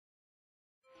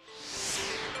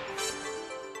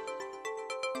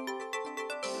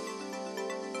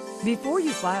Before you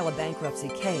file a bankruptcy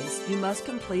case, you must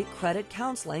complete credit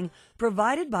counseling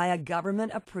provided by a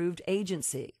government-approved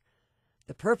agency.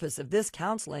 The purpose of this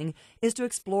counseling is to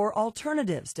explore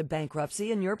alternatives to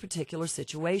bankruptcy in your particular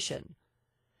situation.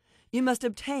 You must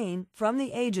obtain from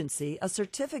the agency a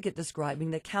certificate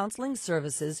describing the counseling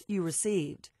services you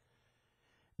received.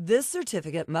 This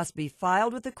certificate must be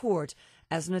filed with the court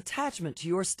as an attachment to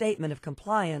your statement of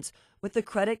compliance with the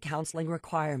credit counseling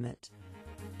requirement.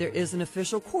 There is an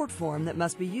official court form that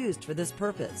must be used for this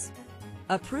purpose.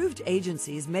 Approved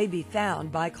agencies may be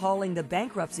found by calling the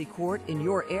bankruptcy court in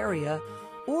your area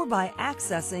or by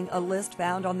accessing a list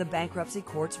found on the bankruptcy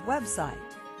court's website.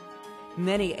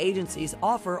 Many agencies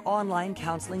offer online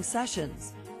counseling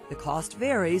sessions. The cost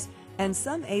varies, and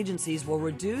some agencies will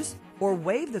reduce or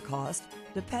waive the cost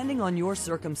depending on your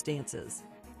circumstances.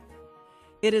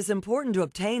 It is important to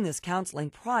obtain this counseling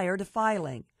prior to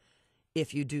filing.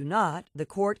 If you do not, the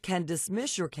court can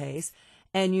dismiss your case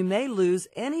and you may lose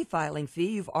any filing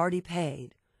fee you've already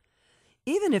paid.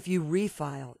 Even if you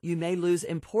refile, you may lose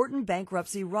important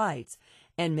bankruptcy rights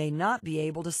and may not be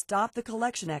able to stop the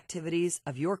collection activities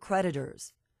of your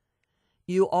creditors.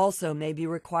 You also may be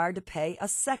required to pay a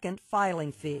second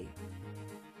filing fee.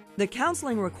 The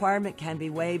counseling requirement can be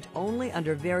waived only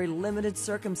under very limited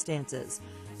circumstances,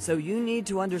 so you need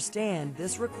to understand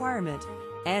this requirement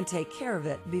and take care of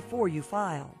it before you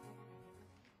file.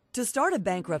 To start a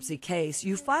bankruptcy case,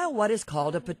 you file what is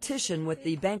called a petition with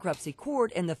the bankruptcy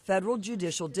court in the federal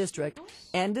judicial district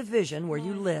and division where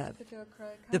you live.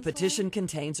 The petition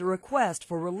contains a request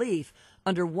for relief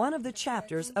under one of the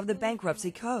chapters of the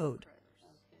bankruptcy code.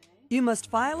 You must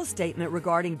file a statement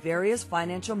regarding various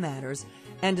financial matters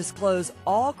and disclose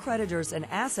all creditors and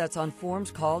assets on forms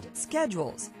called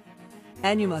schedules.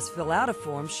 And you must fill out a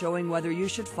form showing whether you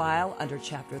should file under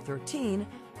Chapter 13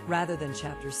 rather than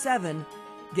Chapter 7,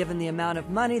 given the amount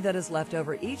of money that is left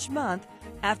over each month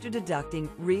after deducting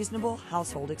reasonable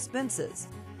household expenses.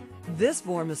 This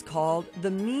form is called the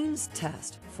means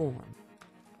test form.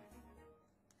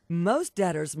 Most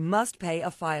debtors must pay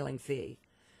a filing fee.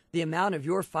 The amount of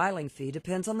your filing fee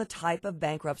depends on the type of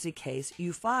bankruptcy case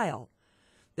you file.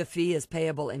 The fee is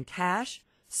payable in cash,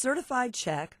 certified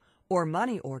check, or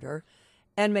money order,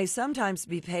 and may sometimes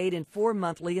be paid in 4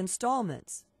 monthly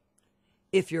installments.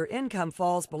 If your income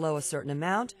falls below a certain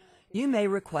amount, you may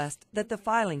request that the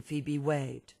filing fee be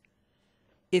waived.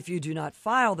 If you do not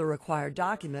file the required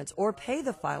documents or pay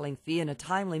the filing fee in a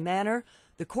timely manner,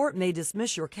 the court may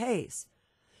dismiss your case.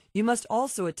 You must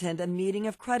also attend a meeting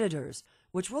of creditors,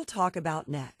 which we'll talk about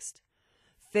next.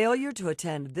 Failure to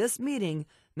attend this meeting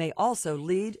may also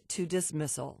lead to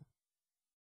dismissal.